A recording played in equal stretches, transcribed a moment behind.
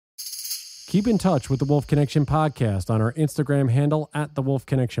Keep in touch with the Wolf Connection Podcast on our Instagram handle at the Wolf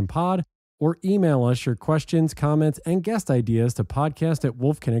Connection Pod, or email us your questions, comments, and guest ideas to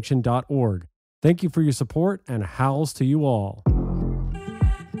podcast@wolfconnection.org. Thank you for your support, and howls to you all.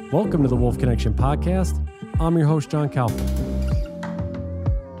 Welcome to the Wolf Connection Podcast. I'm your host, John Kalfa.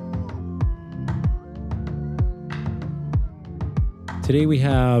 Today we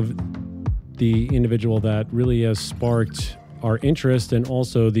have the individual that really has sparked our interest and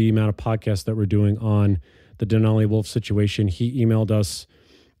also the amount of podcasts that we're doing on the Denali Wolf situation. He emailed us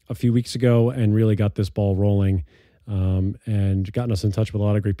a few weeks ago and really got this ball rolling and gotten us in touch with a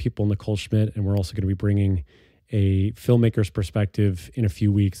lot of great people, Nicole Schmidt, and we're also going to be bringing a filmmaker's perspective in a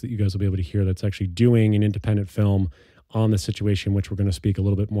few weeks that you guys will be able to hear that's actually doing an independent film on the situation, which we're going to speak a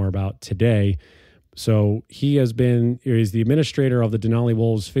little bit more about today. So he's the administrator of the Denali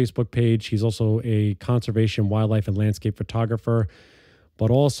Wolves Facebook page. He's also a conservation, wildlife, and landscape photographer, but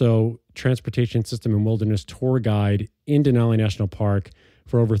also transportation system and wilderness tour guide in Denali National Park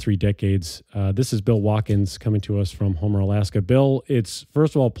for over 3 decades. This is Bill Watkins coming to us from Homer, Alaska. Bill, it's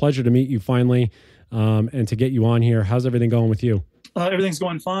first of all a pleasure to meet you finally and to get you on here. How's everything going with you? Everything's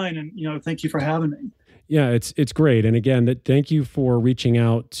going fine, and thank you for having me. Yeah, it's great. And again, thank you for reaching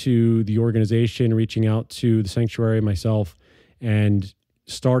out to the organization, reaching out to the sanctuary, myself, and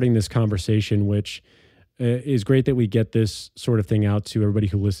starting this conversation, which is great that we get this sort of thing out to everybody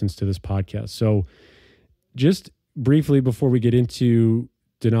who listens to this podcast. So just briefly, before we get into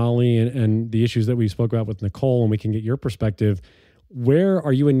Denali and the issues that we spoke about with Nicole, and we can get your perspective, where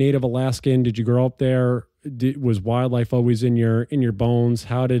are you a native Alaskan? Did you grow up there? Was wildlife always in your bones?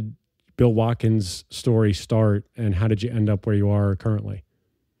 How did Bill Watkins' story start, and how did you end up where you are currently?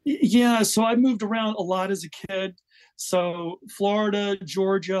 Yeah, so I moved around a lot as a kid. So Florida,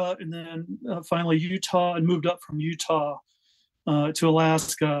 Georgia, and then finally Utah, and moved up from Utah to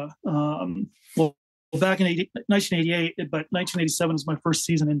Alaska. Back in 1988, but 1987 was my first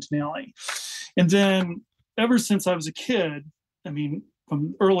season in Denali. And then ever since I was a kid,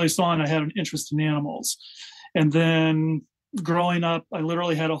 from earliest on, I had an interest in animals. And then growing up, I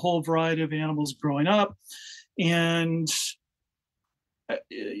literally had a whole variety of animals growing up. And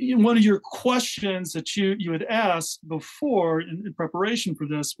one of your questions that you had asked before in preparation for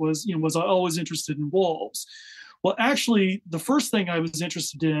this was I always interested in wolves? Well, actually, the first thing I was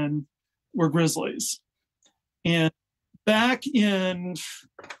interested in were grizzlies. And back in,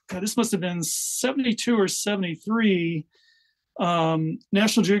 this must have been 72 or 73,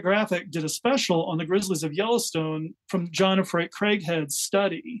 National Geographic did a special on the grizzlies of Yellowstone from John and Freight Craighead's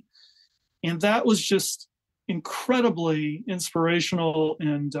study. And that was just incredibly inspirational,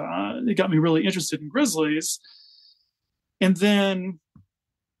 and it got me really interested in grizzlies. And then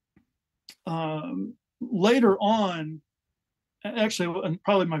later on, actually,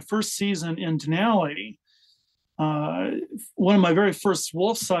 probably my first season in Denali, one of my very first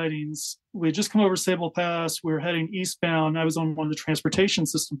wolf sightings, we had just come over Sable Pass. We were heading eastbound. I was on one of the transportation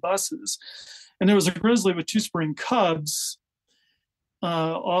system buses, and there was a grizzly with 2 spring cubs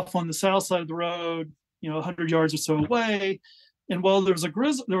off on the south side of the road, 100 yards or so away. And while there was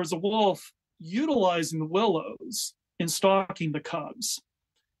a wolf utilizing the willows in stalking the cubs.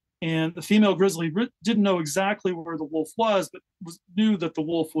 And the female grizzly didn't know exactly where the wolf was, but knew that the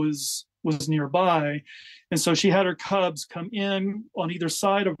wolf was nearby. And so she had her cubs come in on either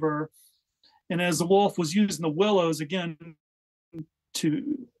side of her. And as the wolf was using the willows, again,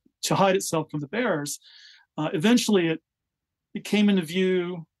 to hide itself from the bears, eventually it came into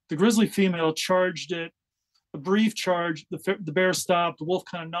view. The grizzly female charged it, a brief charge. The bear stopped. The wolf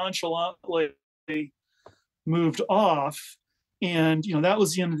kind of nonchalantly moved off. And, that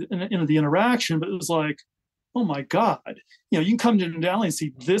was the end of the interaction. But it was like, oh my God, you can come to Denali and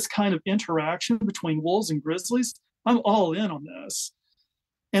see this kind of interaction between wolves and grizzlies. I'm all in on this.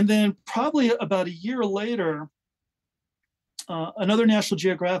 And then probably about a year later, another National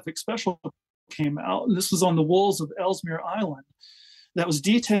Geographic special came out, and this was on the wolves of Ellesmere Island, that was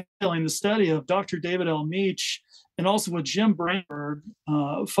detailing the study of Dr. David L. Meach and also with Jim Brainberg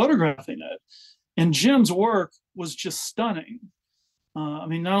photographing it. And Jim's work was just stunning.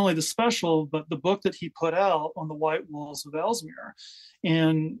 Not only the special, but the book that he put out on the white wolves of Ellesmere.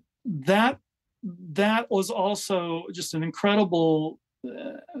 And that was also just an incredible,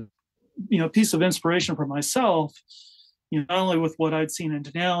 piece of inspiration for myself, not only with what I'd seen in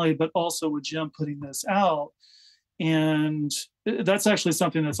Denali, but also with Jim putting this out. And that's actually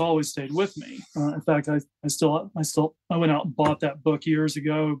something that's always stayed with me. In fact, I went out and bought that book years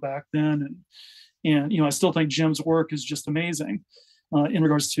ago back then. And I still think Jim's work is just amazing in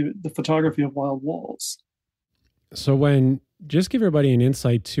regards to the photography of wild wolves. So just give everybody an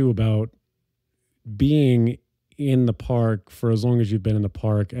insight too about being in the park for as long as you've been in the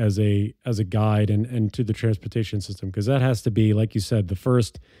park as a guide and to the transportation system? Because that has to be, like you said, the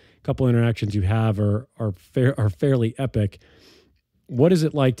first couple interactions you have are fairly epic. What is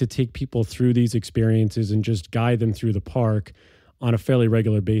it like to take people through these experiences and just guide them through the park on a fairly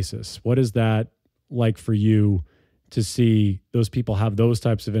regular basis? What is that like for you to see those people have those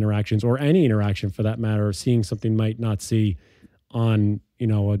types of interactions, or any interaction for that matter, seeing something might not see on,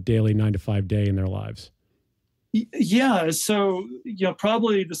 a daily 9 to 5 day in their lives? Yeah. So,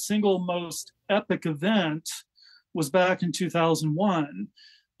 probably the single most epic event was back in 2001.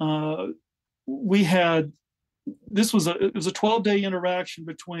 We had, it was a 12-day interaction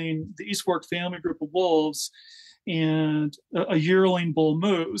between the East Fork family group of wolves and a yearling bull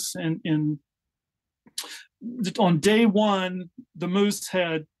moose. And on day one, the moose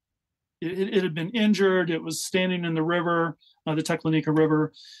had been injured. It was standing in the river, the Teclanica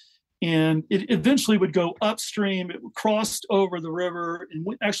River, and it eventually would go upstream. It crossed over the river and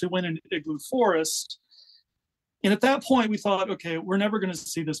actually went into igloo forest. And at that point, we thought, okay, we're never going to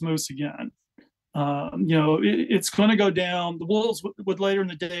see this moose again. It's going to go down. The wolves would later in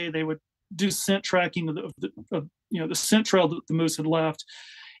the day, they would do scent tracking of the scent trail that the moose had left,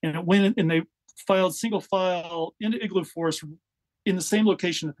 and it went and they filed single file into igloo forest in the same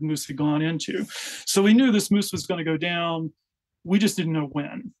location that the moose had gone into. So we knew this moose was going to go down. We just didn't know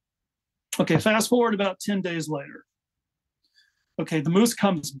when. Okay, fast forward about 10 days later. Okay, the moose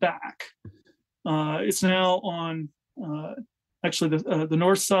comes back. It's now on actually the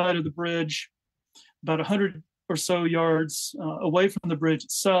north side of the bridge, about 100 or so yards away from the bridge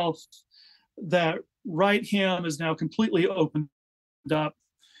itself. That right ham is now completely opened up.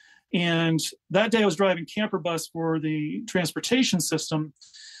 And that day I was driving camper bus for the transportation system.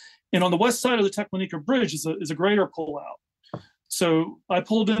 And on the west side of the Teclanica Bridge is a grader pullout. So I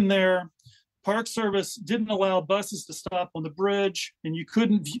pulled in there. Park Service didn't allow buses to stop on the bridge, and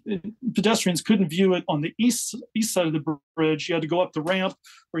pedestrians couldn't view it on the east side of the bridge. You had to go up the ramp,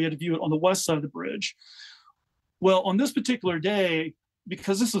 or you had to view it on the west side of the bridge. Well, on this particular day,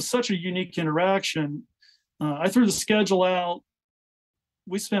 because this was such a unique interaction, I threw the schedule out.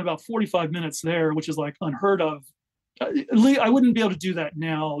 We spent about 45 minutes there, which is like unheard of. I wouldn't be able to do that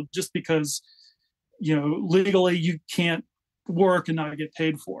now, just because, legally you can't work and not get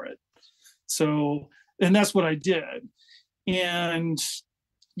paid for it. So, and that's what I did. And,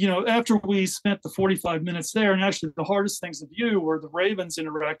 after we spent the 45 minutes there, and actually the hardest things to view were the ravens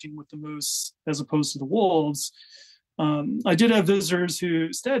interacting with the moose as opposed to the wolves. I did have visitors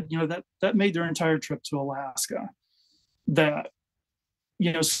who said, that made their entire trip to Alaska. That,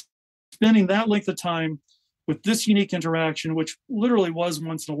 spending that length of time with this unique interaction, which literally was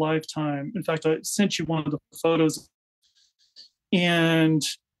once in a lifetime. In fact, I sent you one of the photos. And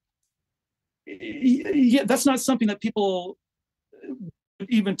yeah, that's not something that people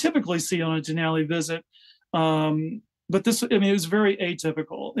even typically see on a Denali visit. But this, it was very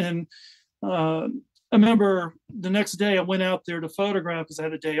atypical. And I remember the next day I went out there to photograph because I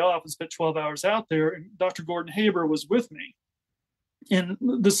had a day off and spent 12 hours out there. And Dr. Gordon Haber was with me and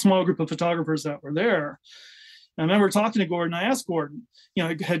the small group of photographers that were there. And I remember talking to Gordon. I asked Gordon,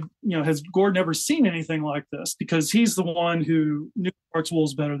 has Gordon ever seen anything like this? Because he's the one who knew park's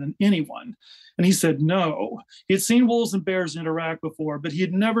wolves better than anyone. And he said no. He had seen wolves and bears interact before, but he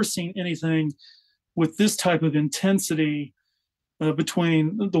had never seen anything with this type of intensity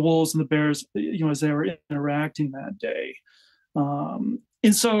between the wolves and the bears, as they were interacting that day.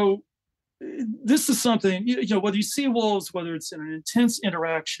 And so this is something, whether you see wolves, whether it's in an intense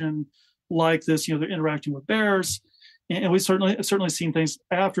interaction like this, they're interacting with bears, and we've certainly seen things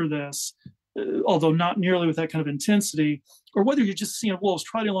after this, although not nearly with that kind of intensity, or whether you're just seeing wolves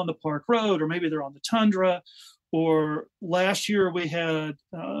trotting along the park road, or maybe they're on the tundra, or last year we had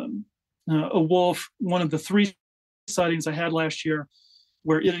a wolf, one of the 3 sightings I had last year,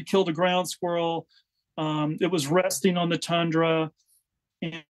 where it had killed a ground squirrel. It was resting on the tundra.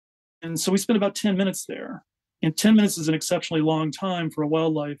 And so we spent about 10 minutes there. And 10 minutes is an exceptionally long time for a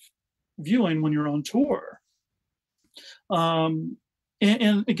wildlife viewing when you're on tour. And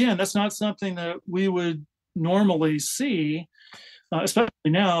again, that's not something that we would normally see, especially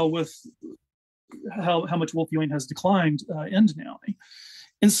now with how much wolf viewing has declined in Denali.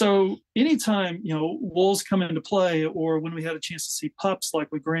 And so anytime, wolves come into play, or when we had a chance to see pups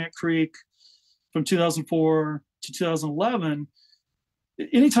like with Grant Creek from 2004 to 2011,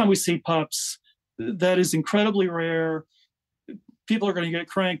 anytime we see pups, that is incredibly rare. People are going to get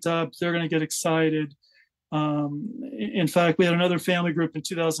cranked up. They're going to get excited. In fact, we had another family group in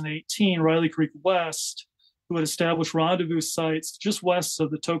 2018, Riley Creek West, who had established rendezvous sites just west of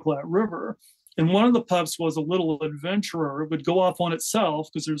the Toklat River And one of the pups was a little adventurer, would go off on itself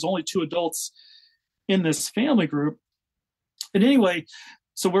because there's only two adults in this family group. And anyway,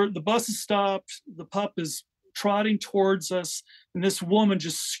 so the bus is stopped, the pup is trotting towards us, and this woman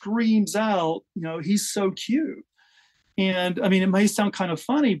just screams out, he's so cute. And I mean, it may sound kind of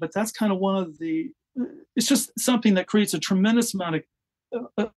funny, but that's kind of it's just something that creates a tremendous amount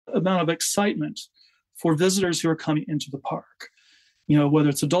of excitement for visitors who are coming into the park. Whether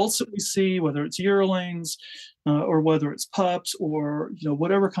it's adults that we see, whether it's yearlings, or whether it's pups, or,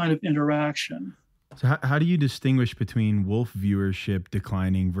 whatever kind of interaction. So how do you distinguish between wolf viewership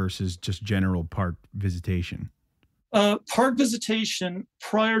declining versus just general park visitation? Park visitation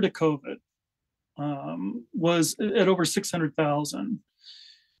prior to COVID was at over 600,000.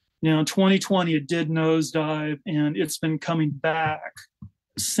 Now, in 2020, it did nosedive, and it's been coming back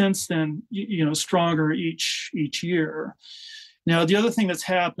since then, stronger each year. Now, the other thing that's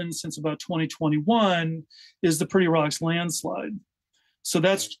happened since about 2021 is the Pretty Rocks landslide. So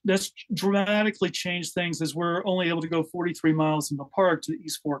that's dramatically changed things, as we're only able to go 43 miles in the park to the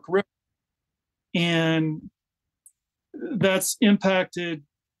East Fork River. And that's impacted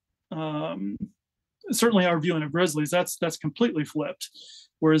certainly our viewing of grizzlies. That's completely flipped.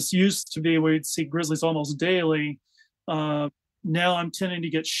 Whereas used to be we'd see grizzlies almost daily. Now I'm tending to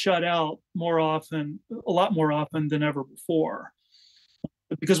get shut out a lot more often than ever before,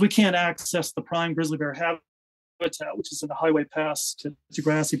 because we can't access the prime grizzly bear habitat, which is in the highway pass to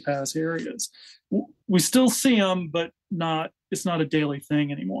grassy pass areas. We still see them, but it's not a daily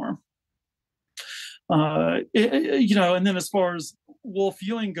thing anymore. And then as far as wolf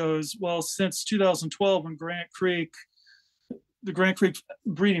viewing goes, well, since 2012, when the Grant Creek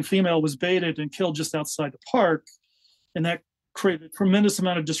breeding female was baited and killed just outside the park, and that created a tremendous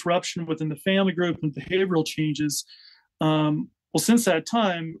amount of disruption within the family group and behavioral changes. Well, since that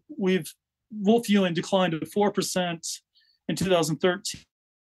time, wolf viewing declined to 4% in 2013,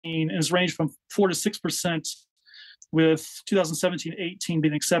 and has ranged from 4 to 6%, with 2017-18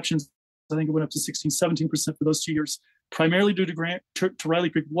 being exceptions. I think it went up to 16-17% for those 2 years, primarily due to Riley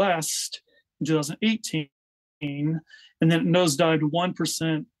Creek West in 2018, and then it nosedived to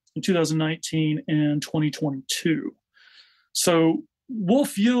 1% in 2019 and 2022. So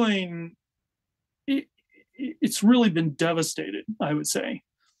wolf viewing, it's really been devastated, I would say.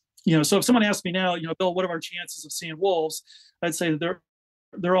 So if someone asked me now, Bill, what are our chances of seeing wolves? I'd say that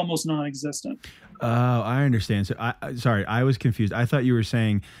they're almost non-existent. Oh, I understand. So I was confused. I thought you were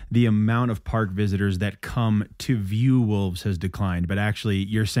saying the amount of park visitors that come to view wolves has declined, but actually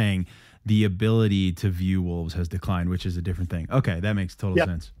you're saying the ability to view wolves has declined, which is a different thing. Okay, that makes total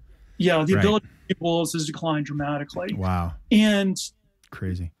sense. Yeah, the ability to view wolves has declined dramatically. Wow. And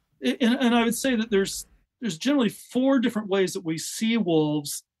crazy. And I would say that there's generally 4 different ways that we see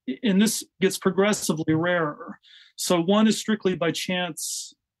wolves, and this gets progressively rarer. So one is strictly by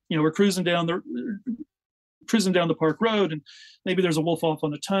chance. We're cruising down the park road, and maybe there's a wolf off on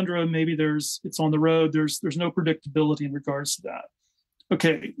the tundra. Maybe it's on the road. There's no predictability in regards to that.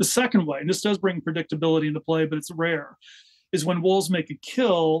 Okay, the second way, and this does bring predictability into play, but it's rare, is when wolves make a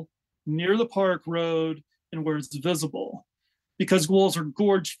kill near the park road and where it's visible. Because wolves are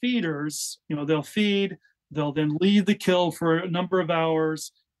gorge feeders, they'll feed, they'll then leave the kill for a number of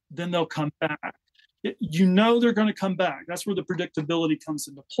hours, then they'll come back. They're going to come back. That's where the predictability comes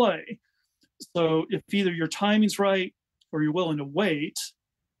into play. So if either your timing's right or you're willing to wait,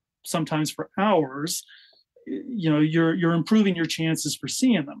 sometimes for hours, you're improving your chances for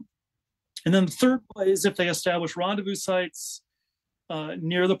seeing them. And then the third way is if they establish rendezvous sites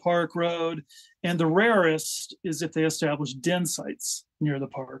near the park road, and the rarest is if they establish den sites near the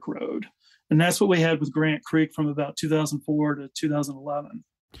park road. And that's what we had with Grant Creek from about 2004 to 2011.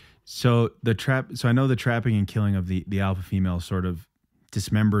 So I know the trapping and killing of the alpha female sort of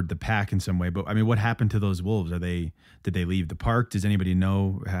dismembered the pack in some way, but I mean, what happened to those wolves? Did they leave the park? Does anybody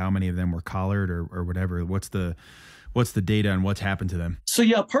know how many of them were collared or whatever? What's the data on what's happened to them? So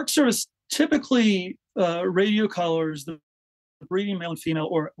yeah, Park Service typically radio collars the breeding male and female,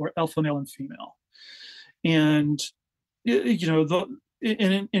 or alpha male and female. And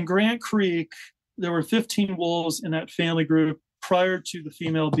in Grant Creek, there were 15 wolves in that family group prior to the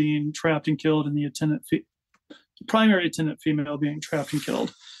female being trapped and killed, and the primary attendant female being trapped and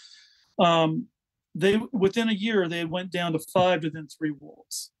killed. Within a year, they went down to 5 to then 3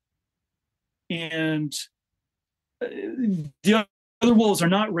 wolves. And the other wolves are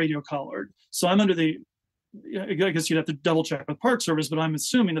not radio collared. So I'm under I guess you'd have to double check with Park Service, but I'm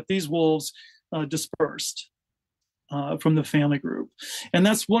assuming that these wolves dispersed from the family group. And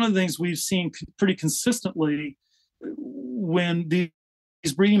that's one of the things we've seen pretty consistently when these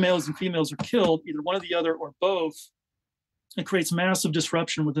these breeding males and females are killed, either one or the other or both, it creates massive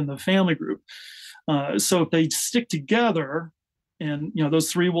disruption within the family group. So if they stick together, and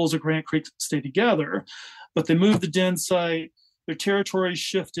those 3 wolves of Grant Creek stay together, but they move the den site, their territory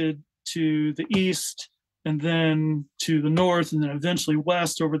shifted to the east and then to the north and then eventually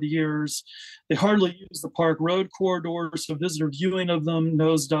west over the years. They hardly use the park road corridor, so visitor viewing of them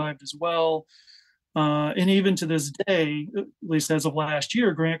nosedived as well. And even to this day, at least as of last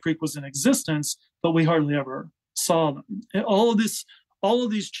year, Grant Creek was in existence, but we hardly ever saw them. And all of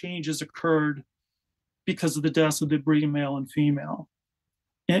these changes occurred because of the deaths of the breeding male and female,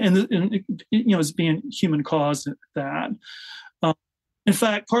 and it's being human caused that. In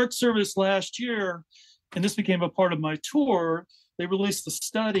fact, Park Service last year, and this became a part of my tour, they released a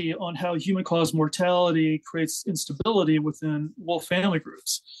study on how human caused mortality creates instability within wolf family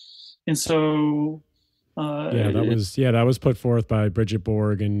groups. And so that was put forth by Bridget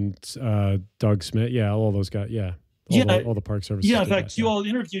Borg and Doug Smith. Yeah, all those guys. Yeah. All the Park Service. Yeah, in fact, you all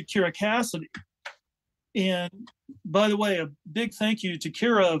interviewed Kira Cassidy. And by the way, a big thank you to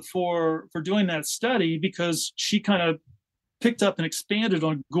Kira for doing that study, because she kind of picked up and expanded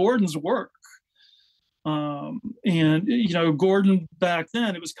on Gordon's work. Gordon back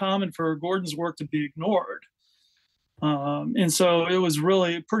then, it was common for Gordon's work to be ignored. And so it was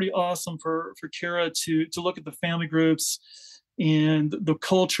really pretty awesome for Kira to look at the family groups and the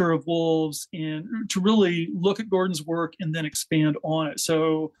culture of wolves and to really look at Gordon's work and then expand on it.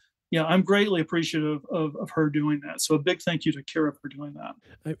 So, yeah, I'm greatly appreciative of her doing that. So a big thank you to Kira for doing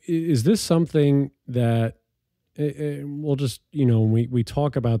that. Is this something that we'll just, we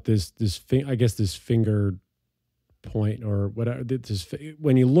talk about this finger point or whatever,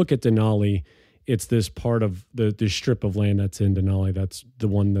 when you look at Denali, it's this part of the strip of land that's in Denali. That's the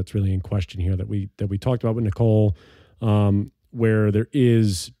one that's really in question here that we talked about with Nicole, where there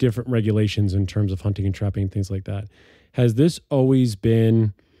is different regulations in terms of hunting and trapping and things like that. Has this always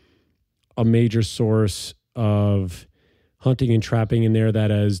been a major source of hunting and trapping in there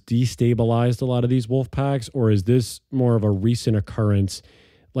that has destabilized a lot of these wolf packs, or is this more of a recent occurrence?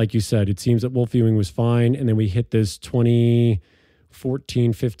 Like you said, it seems that wolf viewing was fine, and then we hit this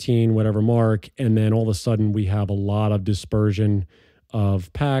 2014, 15, whatever mark, and then all of a sudden we have a lot of dispersion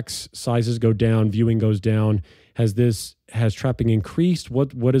of packs, sizes go down, viewing goes down. Has trapping increased?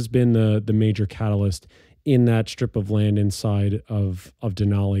 What has been the major catalyst in that strip of land inside of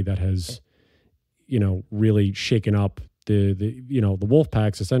Denali that has, really shaken up the wolf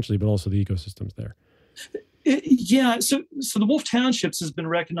packs essentially, but also the ecosystems there? So the wolf townships has been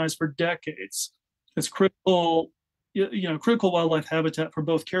recognized for decades as critical wildlife habitat for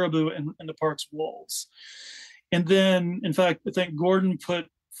both caribou and the park's wolves. And then, in fact, I think Gordon put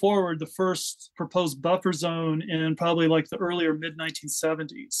forward the first proposed buffer zone in probably like the earlier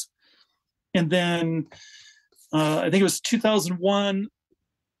mid-1970s. And then I think it was 2001,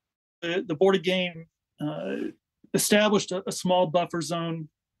 the Board of Game established a small buffer zone.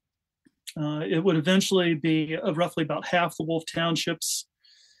 It would eventually be roughly about half the wolf townships.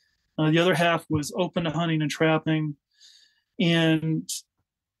 The other half was open to hunting and trapping. And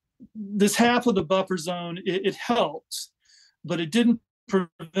this half of the buffer zone, it helped, but it didn't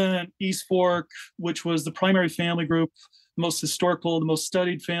prevent East Fork, which was the primary family group, the most historical, the most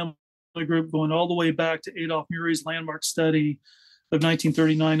studied family group, going all the way back to Adolph Murray's landmark study of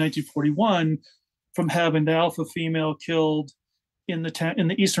 1939, 1941, from having the alpha female killed in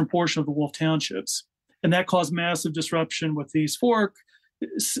the eastern portion of the wolf townships. And that caused massive disruption with East Fork,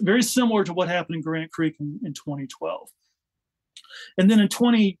 very similar to what happened in Grant Creek in 2012. And then in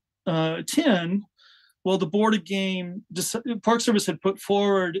 2010, the Board of Game, Park Service had put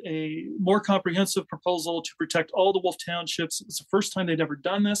forward a more comprehensive proposal to protect all the wolf townships. It's the first time they'd ever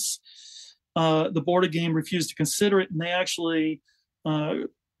done this. The Board of Game refused to consider it, and they actually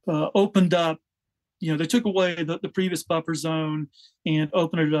opened up, they took away the previous buffer zone and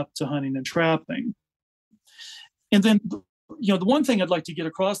opened it up to hunting and trapping. And then, the one thing I'd like to get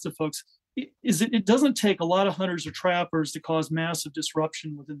across to folks is it doesn't take a lot of hunters or trappers to cause massive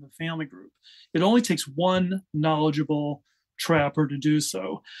disruption within the family group. It only takes one knowledgeable trapper to do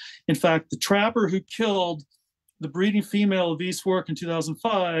so. In fact, the trapper who killed the breeding female of East Fork in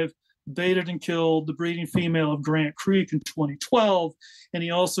 2005 baited and killed the breeding female of Grant Creek in 2012, and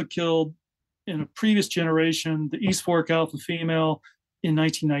he also killed, in a previous generation, the East Fork alpha female in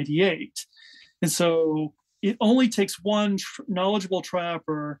 1998. And so it only takes one knowledgeable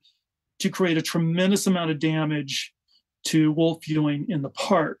trapper to create a tremendous amount of damage to wolf viewing in the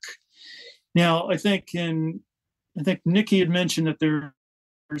park. Now, I think Nikki had mentioned that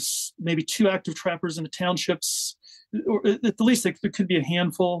there's maybe 2 active trappers in the townships, or at the least there could be a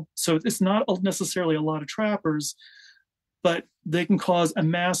handful. So it's not necessarily a lot of trappers, but they can cause a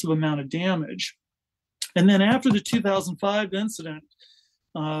massive amount of damage. And then after the 2005 incident,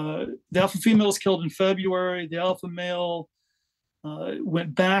 the alpha female was killed in February. The alpha male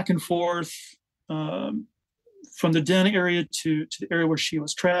went back and forth from the den area to the area where she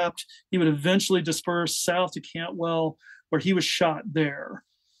was trapped. He would eventually disperse south to Cantwell, where he was shot there.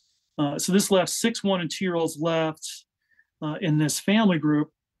 So this left 6 1 and 2-year-olds left in this family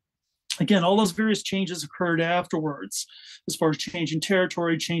group. Again, all those various changes occurred afterwards, as far as changing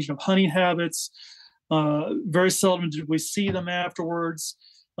territory, changing of hunting habits. Very seldom did we see them afterwards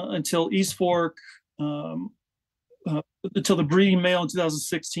until East Fork, until the breeding male in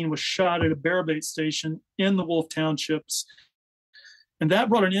 2016 was shot at a bear bait station in the Wolf Townships. And that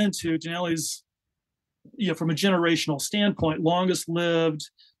brought an end to Denali's, from a generational standpoint, longest lived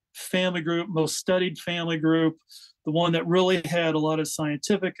family group, most studied family group, the one that really had a lot of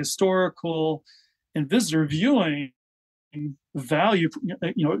scientific, historical, and visitor viewing value,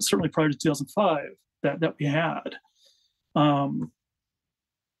 certainly prior to 2005 that we had.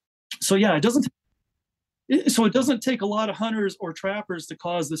 It doesn't take a lot of hunters or trappers to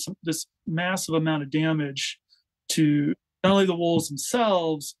cause this massive amount of damage to not only the wolves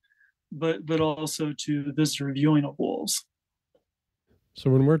themselves, but also to the visitor viewing of wolves. So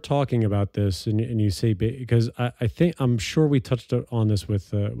when we're talking about this, and you say, because I'm sure we touched on this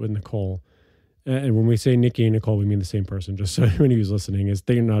with Nicole, and when we say Nikki and Nicole, we mean the same person. Just so anyone who's listening we're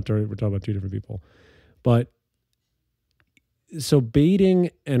talking about two different people. But so baiting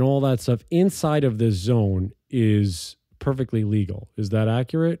and all that stuff inside of this zone is perfectly legal. Is that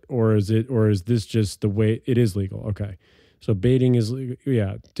accurate, or is this just the way it is legal? Okay, so baiting is legal.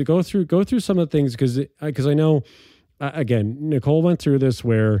 Yeah, to go through some of the things because I know. Again, Nicole went through this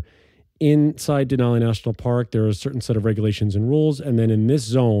where inside Denali National Park, there are a certain set of regulations and rules. And then in this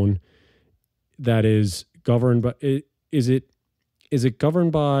zone that is governed by, is it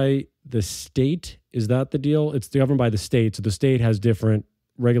governed by the state? Is that the deal? It's governed by the state. So the state has different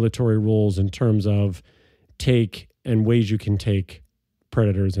regulatory rules in terms of take and ways you can take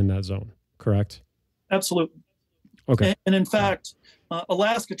predators in that zone, correct? Absolutely. Okay. And in fact,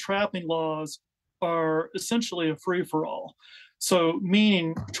 Alaska trapping laws are essentially a free-for-all. So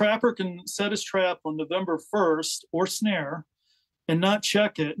meaning trapper can set his trap on November 1st or snare and not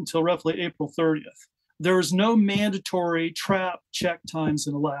check it until roughly April 30th. There is no mandatory trap check times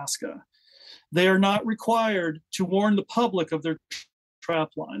in Alaska. They are not required to warn the public of their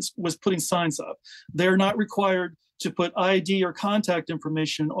trap lines with putting signs up. They are not required to put ID or contact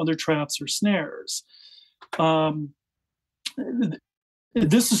information on their traps or snares.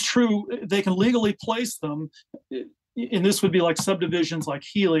 This is true. They can legally place them, and this would be like subdivisions like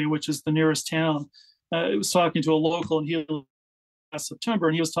Healy, which is the nearest town. I was talking to a local in Healy last September,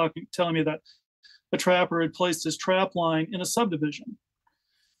 and he was telling me that a trapper had placed his trap line in a subdivision.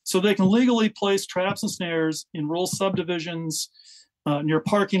 So they can legally place traps and snares in rural subdivisions, near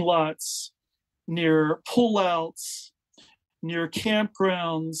parking lots, near pullouts, near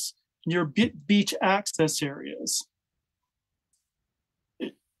campgrounds, near beach access areas.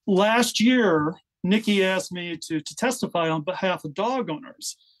 Last year, Nikki asked me to testify on behalf of dog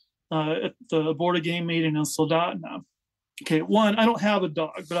owners at the Board of Game meeting in Soldotna. Okay, one, I don't have a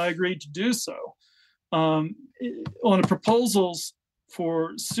dog, but I agreed to do so. On the proposals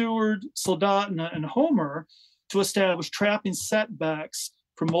for Seward, Soldotna, and Homer to establish trapping setbacks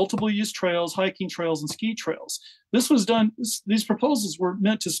for multiple use trails, hiking trails, and ski trails. This was done, these proposals were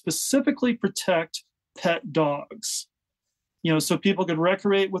meant to specifically protect pet dogs. So people could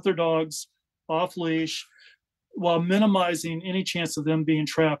recreate with their dogs off leash while minimizing any chance of them being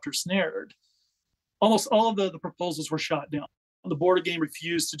trapped or snared. Almost all of the proposals were shot down. The Board of Game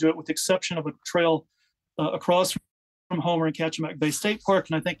refused to do it with the exception of a trail across from Homer and Kachemak Bay State Park.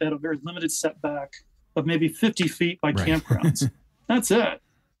 And I think they had a very limited setback of maybe 50 feet by campgrounds. That's it.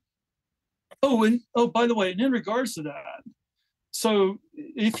 Oh, by the way, and in regards to that, so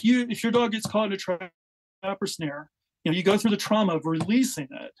if your dog gets caught in a trap or snare, you go through the trauma of releasing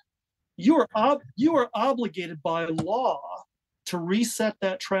it. You are obligated by law to reset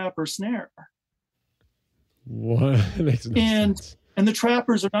that trap or snare. What? Makes no sense. And the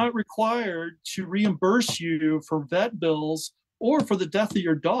trappers are not required to reimburse you for vet bills or for the death of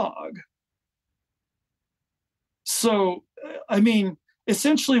your dog. So,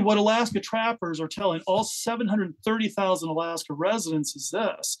 essentially what Alaska trappers are telling all 730,000 Alaska residents is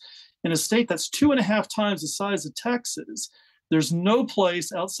this. In a state that's 2.5 times the size of Texas, there's no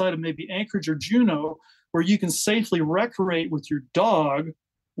place outside of maybe Anchorage or Juneau where you can safely recreate with your dog,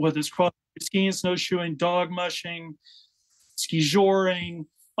 whether it's crossing skiing, snowshoeing, dog mushing, ski joring,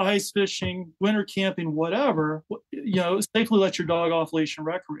 ice fishing, winter camping, whatever, safely let your dog off leash and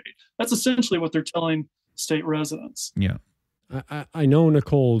recreate. That's essentially what they're telling state residents. Yeah. I know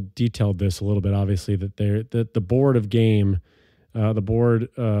Nicole detailed this a little bit, obviously, that the board of game, board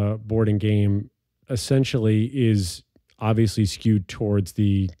and game essentially is obviously skewed towards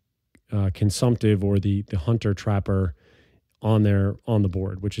the consumptive or the hunter trapper on the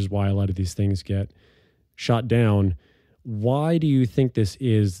board, which is why a lot of these things get shot down. Why do you think this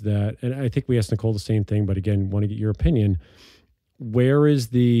is that? And I think we asked Nicole the same thing, but again, want to get your opinion. Where is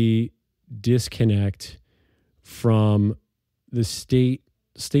the disconnect from the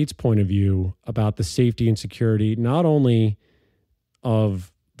state's point of view about the safety and security, not only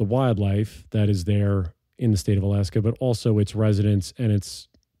of the wildlife that is there in the state of Alaska, but also its residents and its,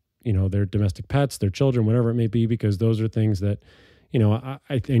 their domestic pets, their children, whatever it may be, because those are things that,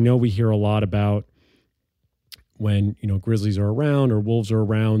 I know we hear a lot about when, grizzlies are around or wolves are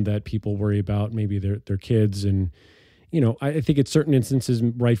around, that people worry about maybe their kids. And, I think in certain instances,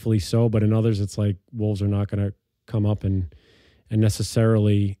 rightfully so, but in others, it's like wolves are not going to come up and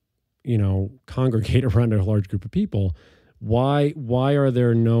necessarily, congregate around a large group of people. Why are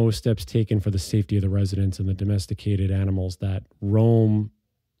there no steps taken for the safety of the residents and the domesticated animals that roam,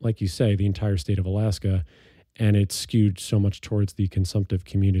 like you say, the entire state of Alaska, and it's skewed so much towards the consumptive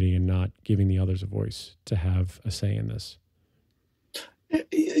community and not giving the others a voice to have a say in this?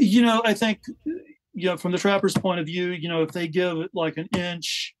 I think, from the trapper's point of view, if they give it like an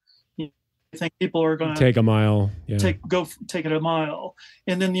inch, I think people are going to take a mile, take it a mile.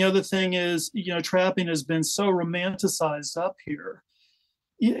 And then the other thing is, trapping has been so romanticized up here,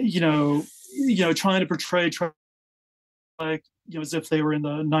 trying to portray like, as if they were in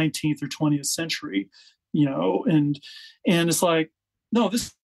the 19th or 20th century, and it's like, no,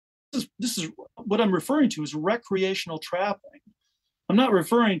 this is what I'm referring to is recreational trapping. I'm not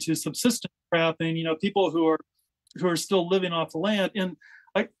referring to subsistence trapping, people who are still living off the land. And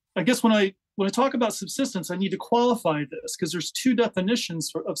I guess when I talk about subsistence, I need to qualify this because there's two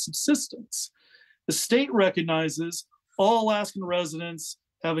definitions of subsistence. The state recognizes all Alaskan residents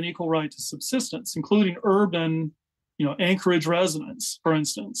have an equal right to subsistence, including urban, Anchorage residents, for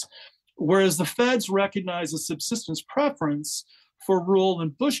instance. Whereas the feds recognize a subsistence preference for rural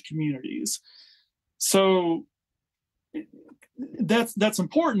and bush communities. So that's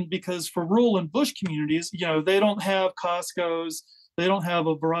important because for rural and bush communities, they don't have Costco's, they don't have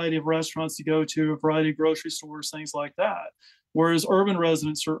a variety of restaurants to go to, a variety of grocery stores, things like that. Whereas urban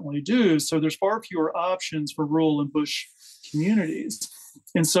residents certainly do. So there's far fewer options for rural and bush communities.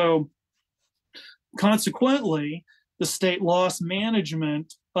 And so consequently, the state lost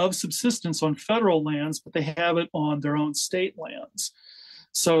management of subsistence on federal lands, but they have it on their own state lands.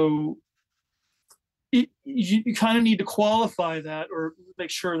 So you kind of need to qualify that or make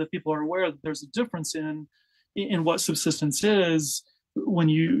sure that people are aware that there's a difference in what subsistence is when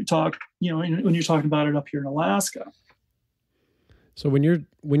you talk, when you're talking about it up here in Alaska. So when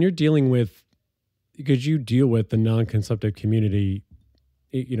you're dealing with, because you deal with the non-consumptive community,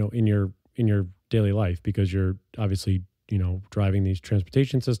 in your daily life, because you're obviously, driving these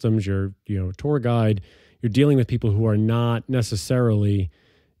transportation systems, you're, tour guide, you're dealing with people who are not necessarily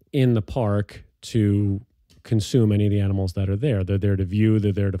in the park to consume any of the animals that are there. They're there to view,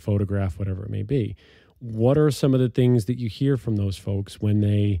 they're there to photograph, whatever it may be. What are some of the things that you hear from those folks when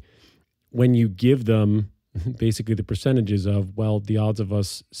you give them basically the percentages of, well, the odds of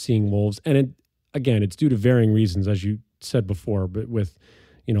us seeing wolves? And it's due to varying reasons, as you said before, but with,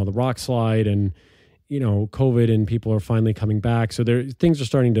 the rock slide and, COVID, and people are finally coming back. So things are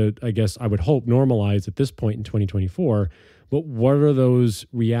starting to, I guess, I would hope, normalize at this point in 2024. But what are those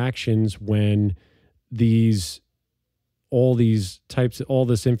reactions when all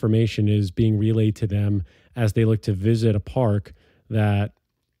this information is being relayed to them as they look to visit a park that,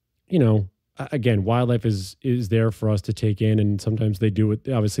 again, wildlife is there for us to take in, and sometimes they do what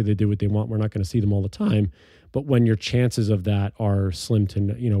they want. We're not going to see them all the time, but when your chances of that are slim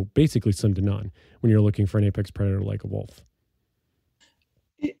to, basically slim to none, when you're looking for an apex predator like a wolf.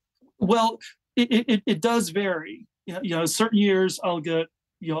 It does vary. Certain years I'll get,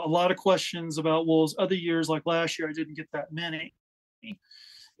 a lot of questions about wolves. Other years, like last year, I didn't get that many.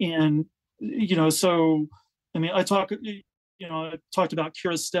 And, so, I talked about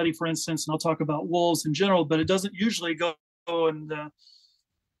Kira's study, for instance, and I'll talk about wolves in general, but it doesn't usually go and,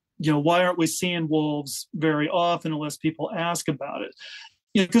 why aren't we seeing wolves very often unless people ask about it?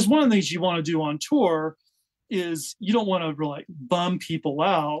 Because one of the things you want to do on tour is you don't want to bum people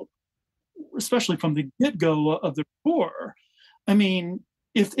out, especially from the get-go of the tour.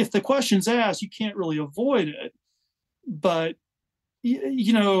 if the question's asked, you can't really avoid it. But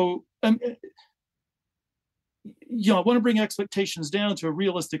you know, I want to bring expectations down to a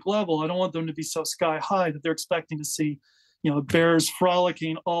realistic level. I don't want them to be so sky high that they're expecting to see, bears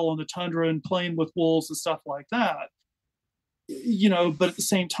frolicking all on the tundra and playing with wolves and stuff like that. But at the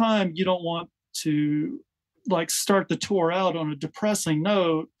same time, you don't want to like start the tour out on a depressing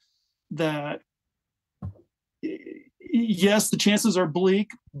note that, yes, the chances are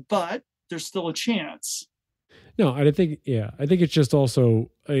bleak, but there's still a chance. No, I think it's just also,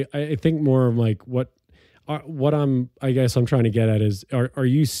 I think more of like what I guess I'm trying to get at is, are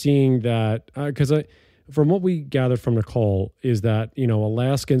you seeing that? Because from what we gathered from Nicole is that,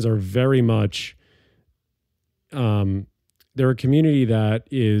 Alaskans are very much, they're a community that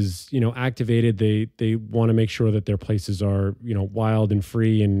is, activated. They want to make sure that their places are, wild and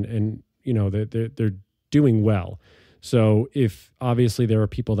free and they're doing well. So if obviously there are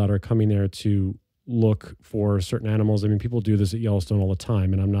people that are coming there to look for certain animals, I mean, people do this at Yellowstone all the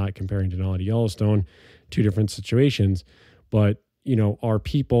time, and I'm not comparing Denali to Yellowstone, two different situations, but, are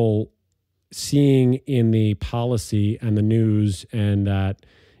people seeing in the policy and the news and that,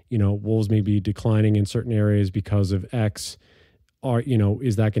 wolves may be declining in certain areas because of X,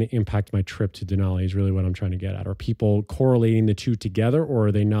 is that going to impact my trip to Denali is really what I'm trying to get at. Are people correlating the two together, or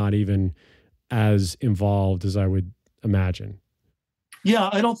are they not even as involved as I would imagine? Yeah,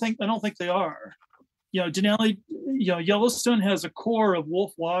 I don't think they are. Denali, Yellowstone has a core of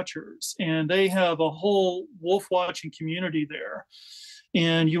wolf watchers, and they have a whole wolf watching community there.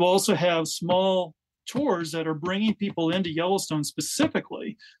 And you also have small tours that are bringing people into Yellowstone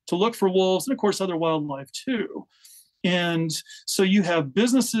specifically to look for wolves and, of course, other wildlife too. And so you have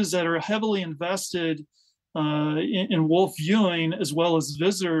businesses that are heavily invested in wolf viewing, as well as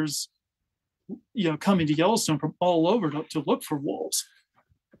visitors, coming to Yellowstone from all over to look for wolves.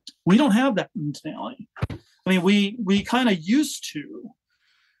 We don't have that in Denali. I mean, we kind of used to,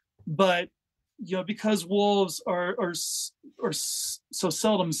 but because wolves are so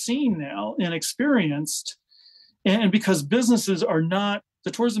seldom seen now and experienced, and because businesses are not,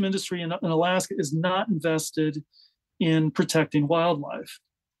 the tourism industry in Alaska is not invested in protecting wildlife,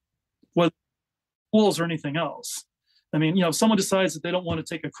 whether wolves or anything else. I mean, if someone decides that they don't want to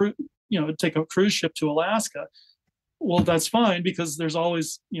take a cruise ship to Alaska, well, that's fine, because there's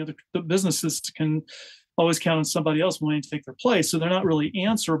always, the businesses can always count on somebody else wanting to take their place. So they're not really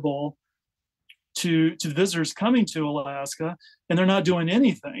answerable to visitors coming to Alaska, and they're not doing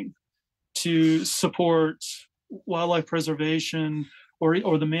anything to support wildlife preservation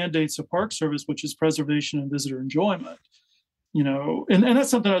or the mandates of Park Service, which is preservation and visitor enjoyment. And that's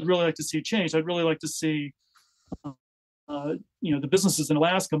something I'd really like to see change. I'd really like to see the businesses in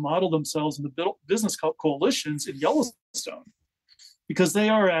Alaska model themselves in the business coalitions in Yellowstone, because they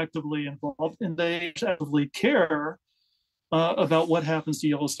are actively involved and they actively care about what happens to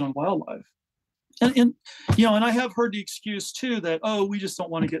Yellowstone wildlife. And I have heard the excuse too that, we just don't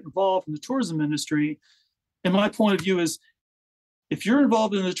want to get involved in the tourism industry. And my point of view is, if you're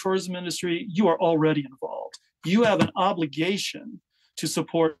involved in the tourism industry, you are already involved. You have an obligation to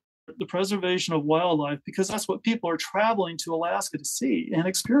support the preservation of wildlife, because that's what people are traveling to Alaska to see and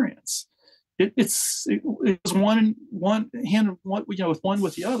experience. It's one hand, with one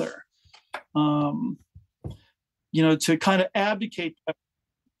with the other. To kind of abdicate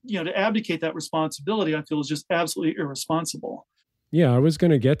that responsibility, I feel is just absolutely irresponsible. Yeah, I was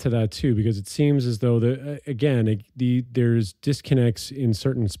going to get to that too, because it seems as though there's disconnects in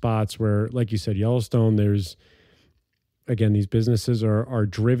certain spots where, like you said, Yellowstone, there's, again, these businesses are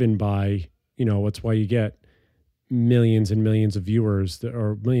driven by, that's why you get millions and millions of viewers,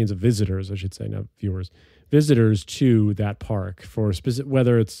 or millions of visitors, I should say, not viewers, visitors to that park for specific,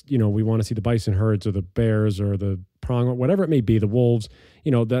 whether it's, we want to see the bison herds or the bears or the prong, or whatever it may be, the wolves,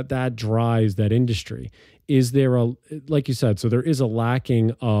 that drives that industry. Is there like you said, so there is a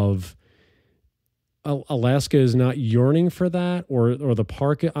lacking of, Alaska is not yearning for that, or the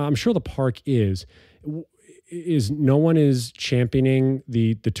park, I'm sure the park is no one is championing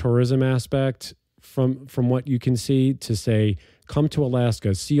the tourism aspect from what you can see, to say, come to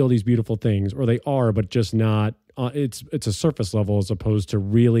Alaska, see all these beautiful things, or they are, but just not, it's a surface level, as opposed to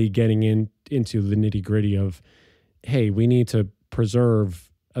really getting into the nitty gritty of, hey, we need to preserve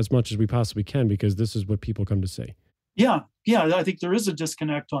as much as we possibly can, because this is what people come to see. Yeah, I think there is a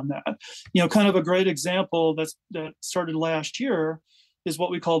disconnect on that. Kind of a great example that started last year is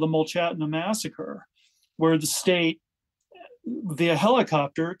what we call the Mulchatna Massacre, where the state, via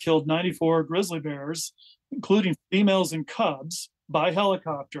helicopter, killed 94 grizzly bears, including females and cubs, by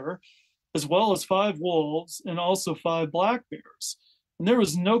helicopter, as well as 5 wolves and also 5 black bears. And there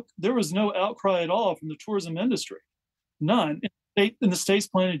was no outcry at all from the tourism industry, none. And the state's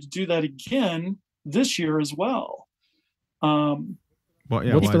planning to do that again this year as well.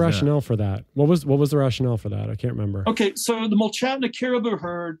 What's the rationale for that? What was the rationale for that? I can't remember. Okay, so the Mulchatna caribou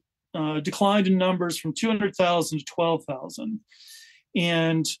herd declined in numbers from 200,000 to 12,000.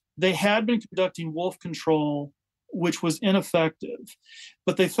 And they had been conducting wolf control, which was ineffective.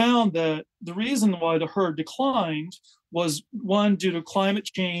 But they found that the reason why the herd declined was, one, due to climate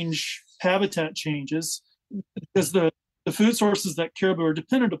change, habitat changes, because the food sources that caribou are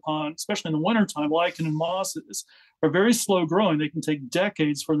dependent upon, especially in the wintertime, lichen and mosses, are very slow growing. They can take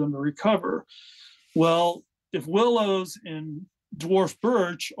decades for them to recover. Well, if willows and dwarf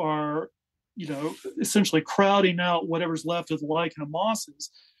birch are, essentially crowding out whatever's left of the lichen and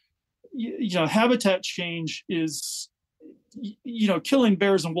mosses, habitat change is, killing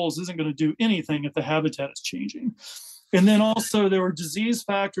bears and wolves isn't going to do anything if the habitat is changing. And then also there were disease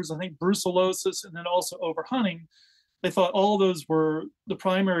factors, I think brucellosis, and then also overhunting. They thought all of those were the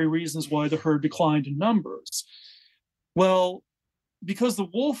primary reasons why the herd declined in numbers. Well, because the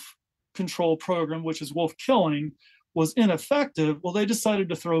wolf control program, which is wolf killing, was ineffective, well, they decided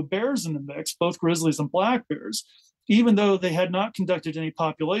to throw bears in the mix, both grizzlies and black bears, even though they had not conducted any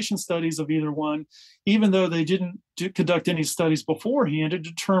population studies of either one, even though they didn't conduct any studies beforehand to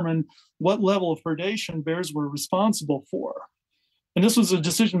determine what level of predation bears were responsible for. And this was a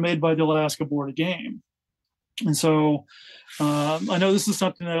decision made by the Alaska Board of Game. And so I know this is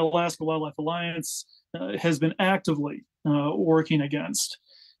something that Alaska Wildlife Alliance has been actively working against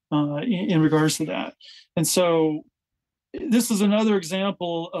in regards to that. And so this is another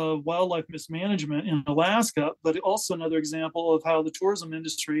example of wildlife mismanagement in Alaska, but also another example of how the tourism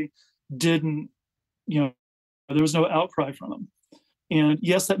industry didn't, there was no outcry from them. And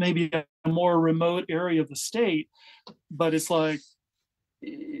yes, that may be a more remote area of the state, but it's like,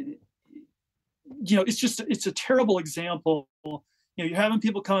 it's a terrible example. You're having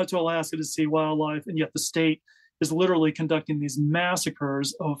people come out to Alaska to see wildlife, and yet the state is literally conducting these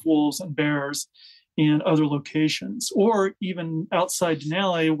massacres of wolves and bears in other locations, or even outside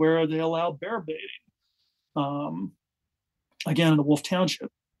Denali where they allow bear baiting, again, in the Wolf Township.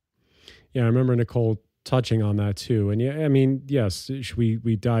 Yeah, I remember Nicole touching on that too. And yeah, I mean, yes,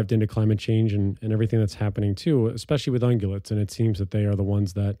 we dived into climate change and everything that's happening too, especially with ungulates. And it seems that they are the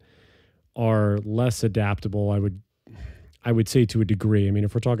ones that are less adaptable, I would say, to a degree. I mean,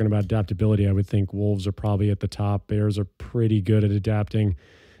 if we're talking about adaptability, I would think wolves are probably at the top. Bears are pretty good at adapting.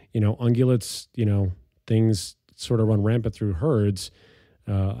 Ungulates, things sort of run rampant through herds.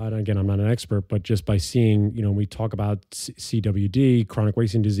 And again, I'm not an expert, but just by seeing, we talk about CWD, chronic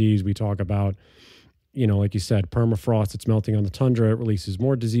wasting disease. We talk about, like you said, permafrost, it's melting on the tundra. It releases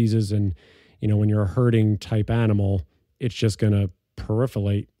more diseases. And, when you're a herding type animal, it's just going to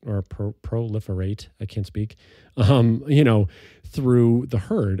proliferate, I can't speak, through the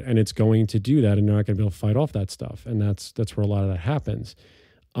herd. And it's going to do that. And you're not going to be able to fight off that stuff. And that's where a lot of that happens.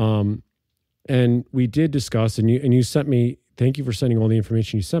 And we did discuss, and you sent me, thank you for sending all the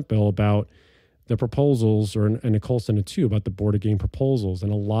information you sent, Bill, about the proposals, and Nicole sent it too, about the Board of Game proposals.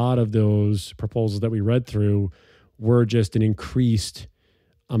 And a lot of those proposals that we read through were just an increased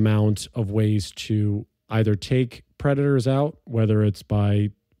amount of ways to either take predators out, whether it's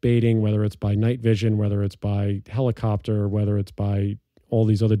by baiting, whether it's by night vision, whether it's by helicopter, whether it's by all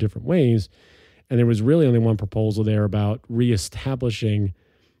these other different ways. And there was really only one proposal there about reestablishing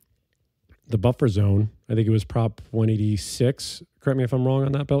the buffer zone. I think it was Prop 186. Correct me if I'm wrong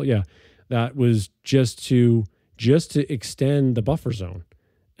on that, Bill. Yeah, that was just to extend the buffer zone.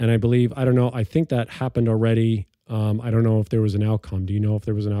 And I believe, I don't know, I think that happened already. I don't know if there was an outcome. Do you know if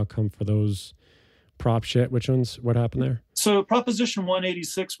there was an outcome for those prop shit? Which ones? What happened there? So Proposition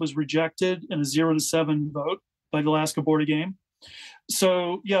 186 was rejected in a 0-7 vote by the Alaska Board of Game.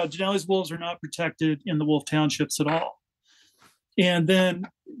 So yeah, Denali's wolves are not protected in the wolf townships at all. And then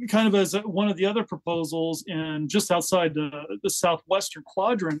kind of as one of the other proposals, and just outside the southwestern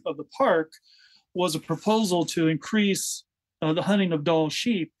quadrant of the park, was a proposal to increase the hunting of Dall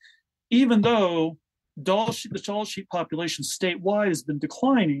sheep, even though the Dall sheep population statewide has been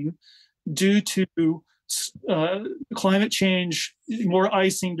declining due to climate change, more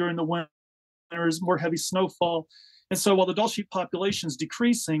icing during the winters, more heavy snowfall. And so while the Dall sheep population is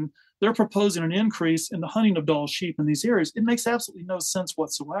decreasing, they're proposing an increase in the hunting of Dall sheep in these areas. It makes absolutely no sense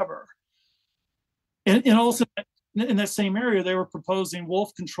whatsoever. And also in that same area, they were proposing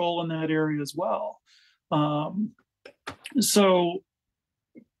wolf control in that area as well. So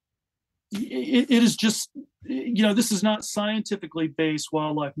it is just, this is not scientifically based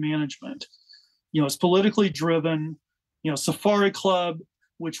wildlife management. It's politically driven. Safari Club,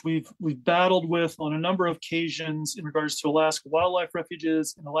 which we've battled with on a number of occasions in regards to Alaska wildlife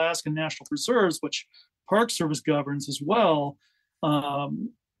refuges and Alaska national preserves, which Park Service governs as well. A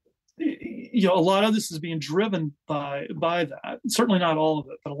lot of this is being driven by that. Certainly not all of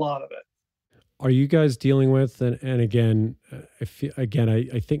it, but a lot of it. Are you guys dealing with, and again,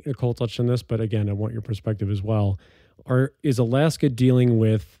 I think Nicole touched on this, but again, I want your perspective as well. Is Alaska dealing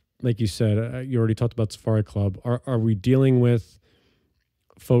with, like you said, you already talked about Safari Club. Are we dealing with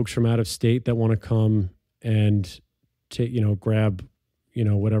folks from out of state that want to come and grab,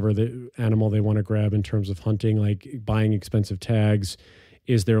 whatever the animal they want to grab in terms of hunting, like buying expensive tags?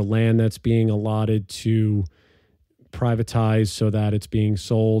 Is there land that's being allotted to privatize so that it's being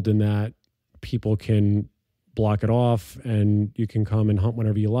sold and that people can block it off and you can come and hunt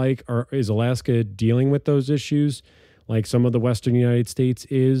whenever you like? Or is Alaska dealing with those issues like some of the Western United States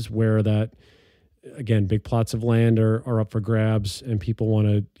is, where that, again, big plots of land are up for grabs and people want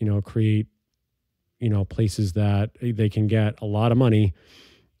to, create, places that they can get a lot of money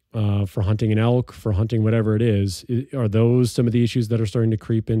for hunting an elk, for hunting whatever it is? Are those some of the issues that are starting to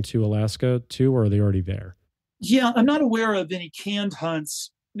creep into Alaska too, or are they already there? Yeah, I'm not aware of any canned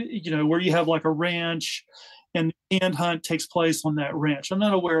hunts, where you have like a ranch and the canned hunt takes place on that ranch. I'm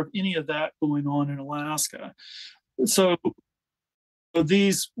not aware of any of that going on in Alaska. So where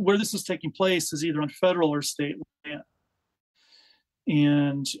this is taking place is either on federal or state land.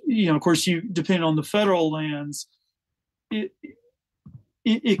 And, of course, depending on the federal lands,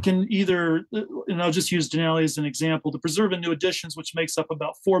 it can either, and I'll just use Denali as an example, the preserve and new additions, which makes up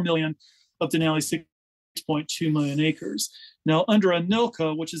about 4 million of Denali's 6.2 million acres. Now, under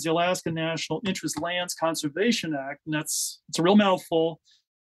ANILCA, which is the Alaska National Interest Lands Conservation Act, and it's a real mouthful.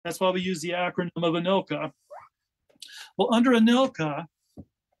 That's why we use the acronym of ANILCA. Well, under ANILCA,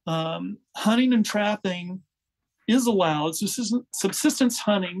 hunting and trapping is allowed. Subsistence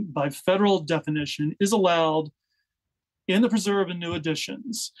hunting, by federal definition, is allowed in the preserve and new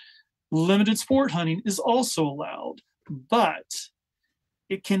additions. Limited sport hunting is also allowed, but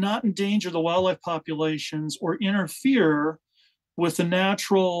it cannot endanger the wildlife populations or interfere with the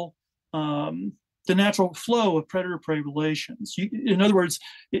natural flow of predator-prey relations. In other words,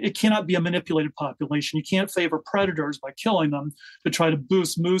 it cannot be a manipulated population. You can't favor predators by killing them to try to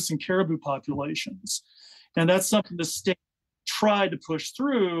boost moose and caribou populations. And that's something the state tried to push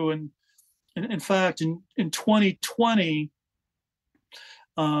through. And in fact, in 2020,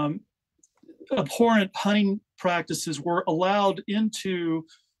 abhorrent hunting practices were allowed into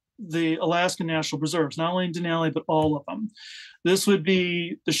the Alaska National Preserves, not only in Denali, but all of them. This would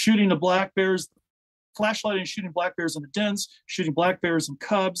be the shooting of black bears, flashlighting and shooting black bears in the dens, shooting black bears and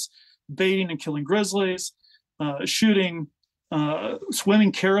cubs, baiting and killing grizzlies, shooting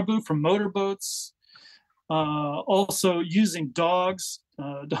swimming caribou from motorboats, also using dogs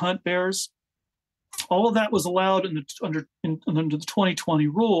to hunt bears. All of that was allowed under the 2020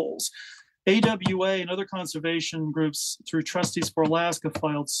 rules. AWA and other conservation groups, through Trustees for Alaska,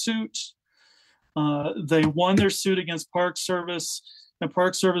 filed suit. They won their suit against Park Service, and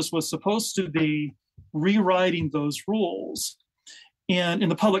Park Service was supposed to be rewriting those rules. And in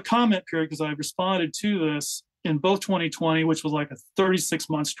the public comment period, because I responded to this in both 2020, which was like a 36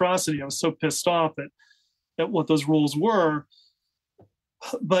 monstrosity, I was so pissed off at what those rules were.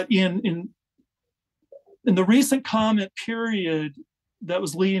 But in the recent comment period that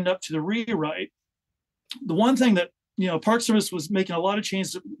was leading up to the rewrite, the one thing that, Park Service was making a lot of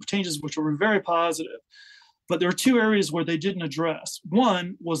changes which were very positive, but there are two areas where they didn't address.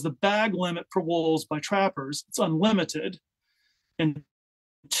 One was the bag limit for wolves by trappers. It's unlimited. And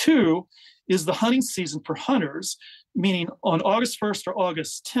two is the hunting season for hunters, meaning on August 1st or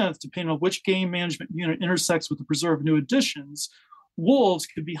August 10th, depending on which game management unit intersects with the preserve new additions, wolves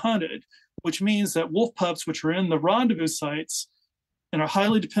could be hunted, which means that wolf pups, which are in the rendezvous sites and are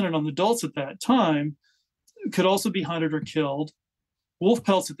highly dependent on the adults at that time, could also be hunted or killed. Wolf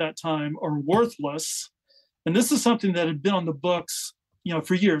pelts at that time are worthless. And this is something that had been on the books,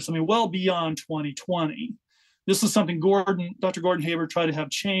 for years. I mean, well beyond 2020. This is something Dr. Gordon Haber tried to have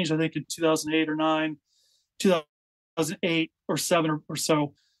changed, I think, in 2008 or 2008 or 7 or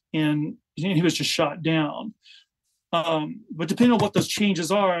so, and he was just shot down. But depending on what those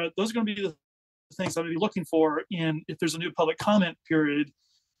changes are, those are going to be the things I'm going to be looking for if there's a new public comment period,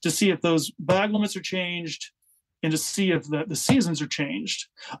 to see if those bag limits are changed and to see if the seasons are changed.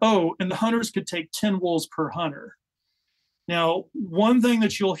 Oh, and the hunters could take 10 wolves per hunter. Now, one thing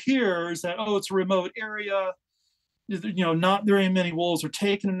that you'll hear is that, it's a remote area, not very many wolves are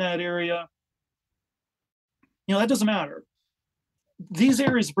taken in that area. That doesn't matter. These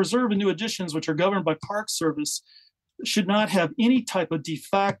areas of preserve and new additions, which are governed by Park Service, should not have any type of de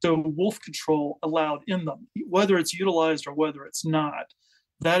facto wolf control allowed in them, whether it's utilized or whether it's not.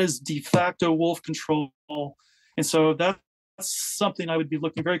 That is de facto wolf control. And so that's something I would be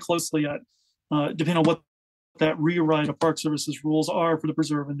looking very closely at, depending on what that rewrite of Park Service's rules are for the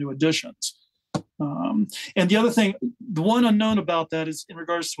preserve and new additions. And the other thing, the one unknown about that is in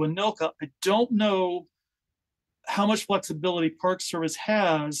regards to Anilka, I don't know how much flexibility Park Service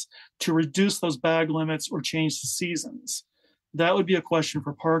has to reduce those bag limits or change the seasons. That would be a question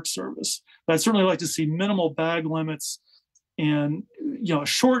for Park Service. But I'd certainly like to see minimal bag limits and a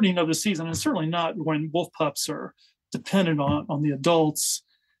shortening of the season, and certainly not when wolf pups are dependent on the adults,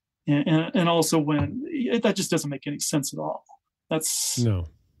 and also when that just doesn't make any sense at all. That's no,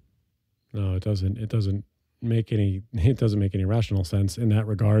 it doesn't. It doesn't make any rational sense in that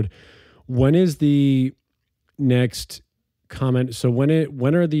regard. When is the next comment? So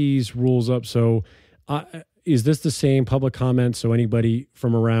when are these rules up? So is this the same public comment? So anybody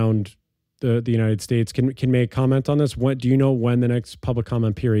from around the United States can make comment on this? What do you know when the next public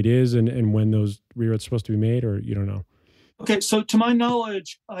comment period is, and when those rewrites are supposed to be made, or you don't know? Okay, so to my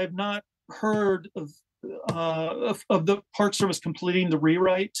knowledge, I have not heard of the Park Service completing the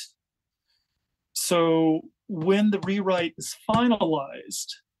rewrite. So when the rewrite is finalized,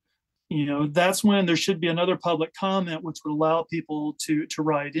 that's when there should be another public comment, which would allow people to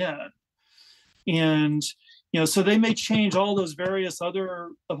write in. And, so they may change all those various other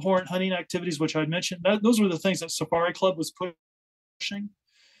abhorrent hunting activities, which I mentioned. Those were the things that Safari Club was pushing.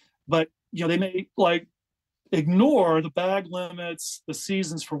 But, they may ignore the bag limits, the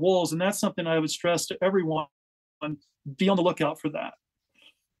seasons for wolves. And that's something I would stress to everyone. Be on the lookout for that.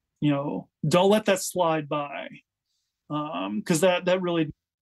 Don't let that slide by. Because that really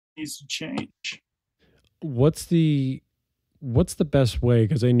needs to change. What's the best way?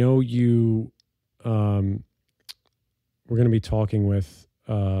 Because I know you, we're going to be talking with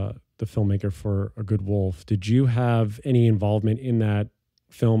the filmmaker for A Good Wolf. Did you have any involvement in that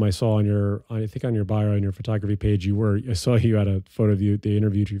film? I saw on your bio, on your photography page, I saw you had a photo of you. They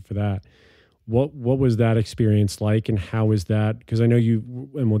interviewed you for that. What was that experience like, and how is that? Because I know you,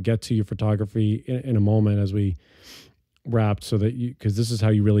 and we'll get to your photography in a moment as we wrapped, so that because this is how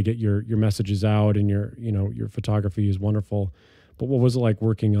you really get your messages out, and your photography is wonderful. But what was it like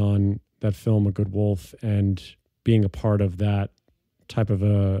working on that film, A Good Wolf, and being a part of that type of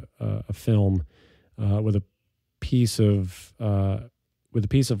a film with a piece of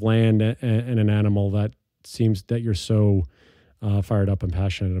land and an animal that seems that you're so fired up and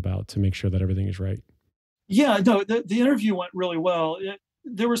passionate about, to make sure that everything is right? Yeah, no, the interview went really well.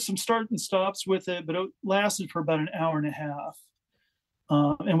 There were some start and stops with it, but it lasted for about an hour and a half.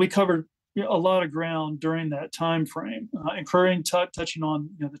 And we covered a lot of ground during that time frame, including touching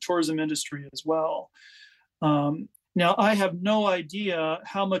on the tourism industry as well. Now, I have no idea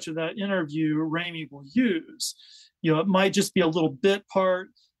how much of that interview Ramey will use. It might just be a little bit part.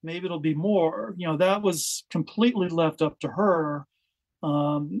 Maybe it'll be more. That was completely left up to her,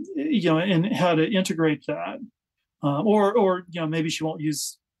 and how to integrate that. Or maybe she won't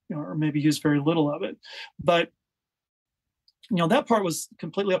use, or maybe use very little of it. But that part was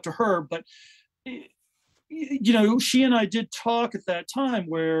completely up to her. But she and I did talk at that time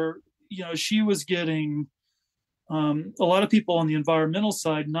where she was getting a lot of people on the environmental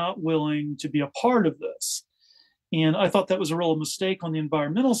side not willing to be a part of this. And I thought that was a real mistake on the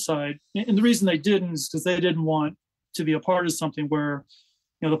environmental side. And the reason they didn't is because they didn't want to be a part of something where,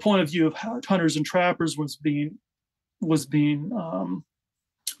 the point of view of hunters and trappers was being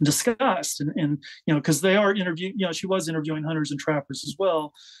discussed. And because they are interviewing, she was interviewing hunters and trappers as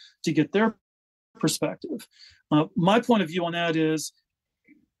well to get their perspective. My point of view on that is,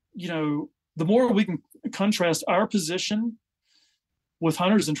 the more we can contrast our position with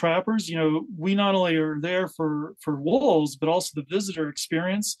hunters and trappers, we not only are there for wolves, but also the visitor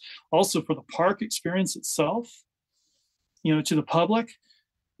experience, also for the park experience itself, to the public.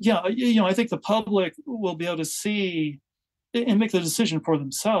 Yeah, I think the public will be able to see and make the decision for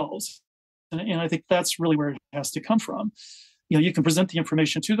themselves. And I think that's really where it has to come from. You can present the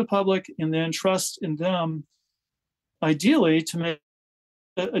information to the public and then trust in them, ideally, to make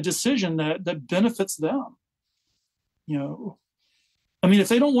a decision that benefits them. If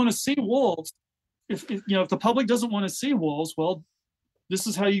they don't want to see wolves, if the public doesn't want to see wolves, well, this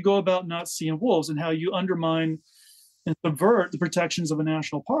is how you go about not seeing wolves, and how you undermine and subvert the protections of a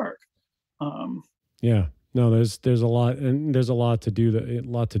national park. Yeah, no, there's a lot, and there's a lot to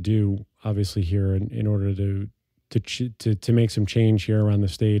do, obviously, here in order to make some change here around the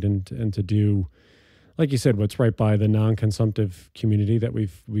state, and to do, like you said, what's right by the non-consumptive community that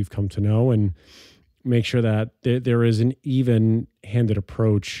we've come to know. And make sure that there is an even-handed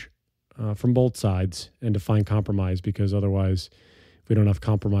approach from both sides, and to find compromise, because otherwise, if we don't have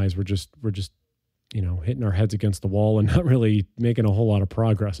compromise, we're just hitting our heads against the wall and not really making a whole lot of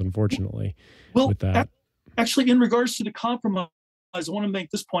progress, unfortunately. Well, with that, actually, in regards to the compromise, I want to make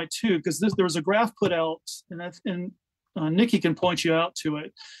this point too, because there was a graph put out, and Nikki can point you out to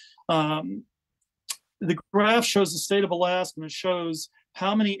it. The graph shows the state of Alaska, and it shows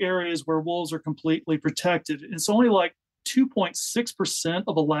how many areas where wolves are completely protected. It's only like 2.6%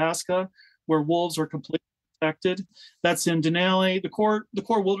 of Alaska where wolves are completely protected. That's in Denali, the core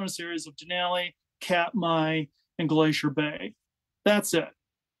wilderness areas of Denali, Katmai, and Glacier Bay. That's it.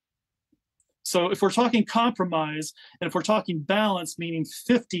 So if we're talking compromise, and if we're talking balance, meaning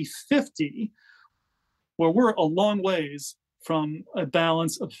 50-50, well, we're a long ways from a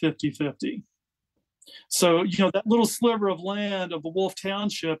balance of 50-50. So, that little sliver of land of the wolf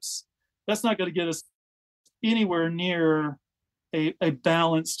townships, that's not going to get us anywhere near a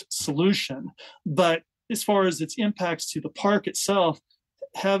balanced solution. But as far as its impacts to the park itself,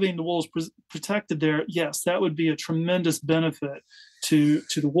 having the wolves protected there, yes, that would be a tremendous benefit to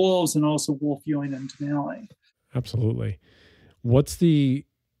the wolves and also wolf viewing in Denali. Absolutely.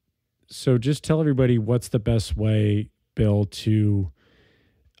 So just tell everybody what's the best way, Bill, to,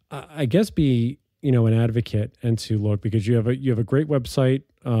 I guess, be an advocate and to look, because you have a great website.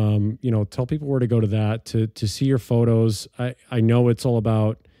 Tell people where to go to that to see your photos. I know it's all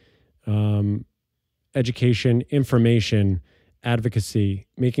about education, information, advocacy,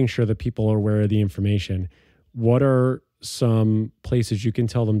 making sure that people are aware of the information. What are some places you can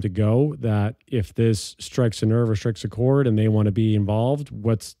tell them to go that if this strikes a nerve or strikes a chord and they want to be involved,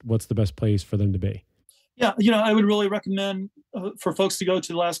 what's the best place for them to be? Yeah, I would really recommend for folks to go to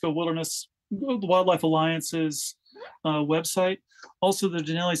the Alaska Wildlife Alliance's website. Also, the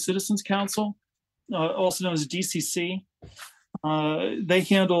Denali Citizens Council, also known as DCC. They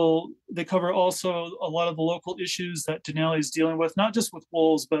cover also a lot of the local issues that Denali is dealing with, not just with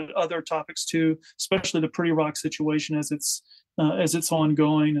wolves, but other topics too, especially the Pretty Rock situation as it's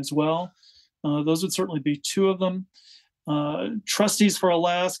ongoing as well. Those would certainly be two of them. Trustees for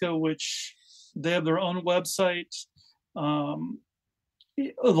Alaska, which they have their own website.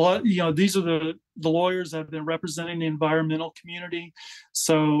 These are the lawyers that have been representing the environmental community.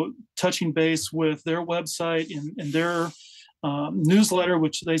 So touching base with their website and their newsletter,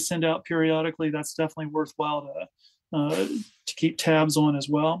 which they send out periodically, that's definitely worthwhile to keep tabs on as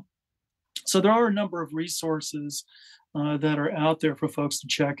well. So there are a number of resources that are out there for folks to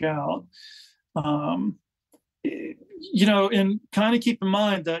check out. And kind of keep in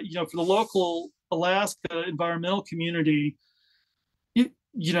mind that, for the local Alaska environmental community,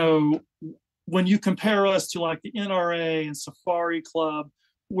 when you compare us to like the NRA and Safari Club,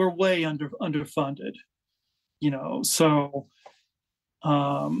 we're way underfunded. So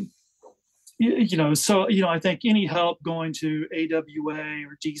I think any help going to AWA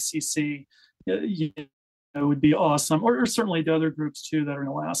or DCC, would be awesome, or certainly the other groups too that are in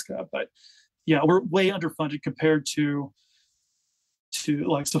Alaska. But yeah, we're way underfunded compared to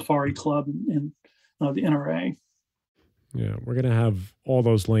like Safari Club and the NRA. Yeah, we're going to have all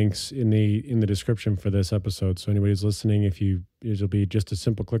those links in the description for this episode. So anybody who's listening, it'll be just a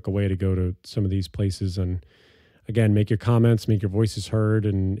simple click away to go to some of these places. And again, make your comments, make your voices heard.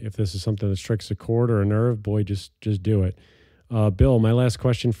 And if this is something that strikes a chord or a nerve, boy, just do it. Bill, my last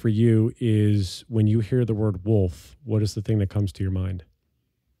question for you is, when you hear the word wolf, what is the thing that comes to your mind?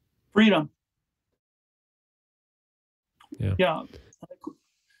 Freedom. Yeah.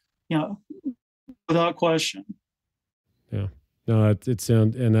 Yeah. Without question. Yeah. No,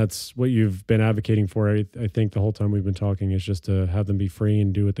 and that's what you've been advocating for. I think the whole time we've been talking is just to have them be free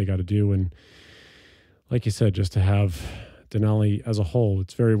and do what they got to do. And like you said, just to have Denali as a whole.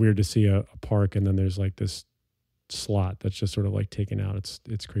 It's very weird to see a park and then there's like this slot that's just sort of like taken out.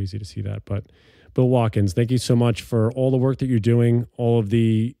 It's crazy to see that. But Bill Watkins, thank you so much for all the work that you're doing, all of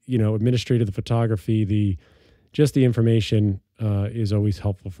the, administrative, the photography, the information is always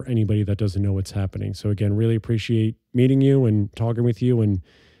helpful for anybody that doesn't know what's happening. So again, really appreciate meeting you and talking with you, and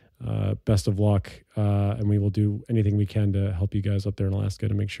best of luck. And we will do anything we can to help you guys up there in Alaska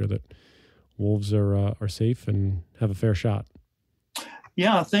to make sure that wolves are safe and have a fair shot.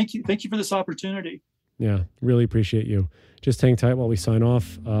 Yeah. Thank you. Thank you for this opportunity. Yeah. Really appreciate you. Just hang tight while we sign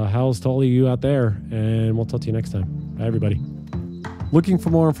off. How's to all of you out there, and we'll talk to you next time. Bye, everybody. Looking for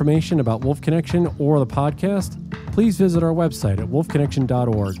more information about Wolf Connection or the podcast? Please visit our website at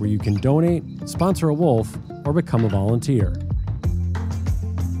wolfconnection.org, where you can donate, sponsor a wolf, or become a volunteer.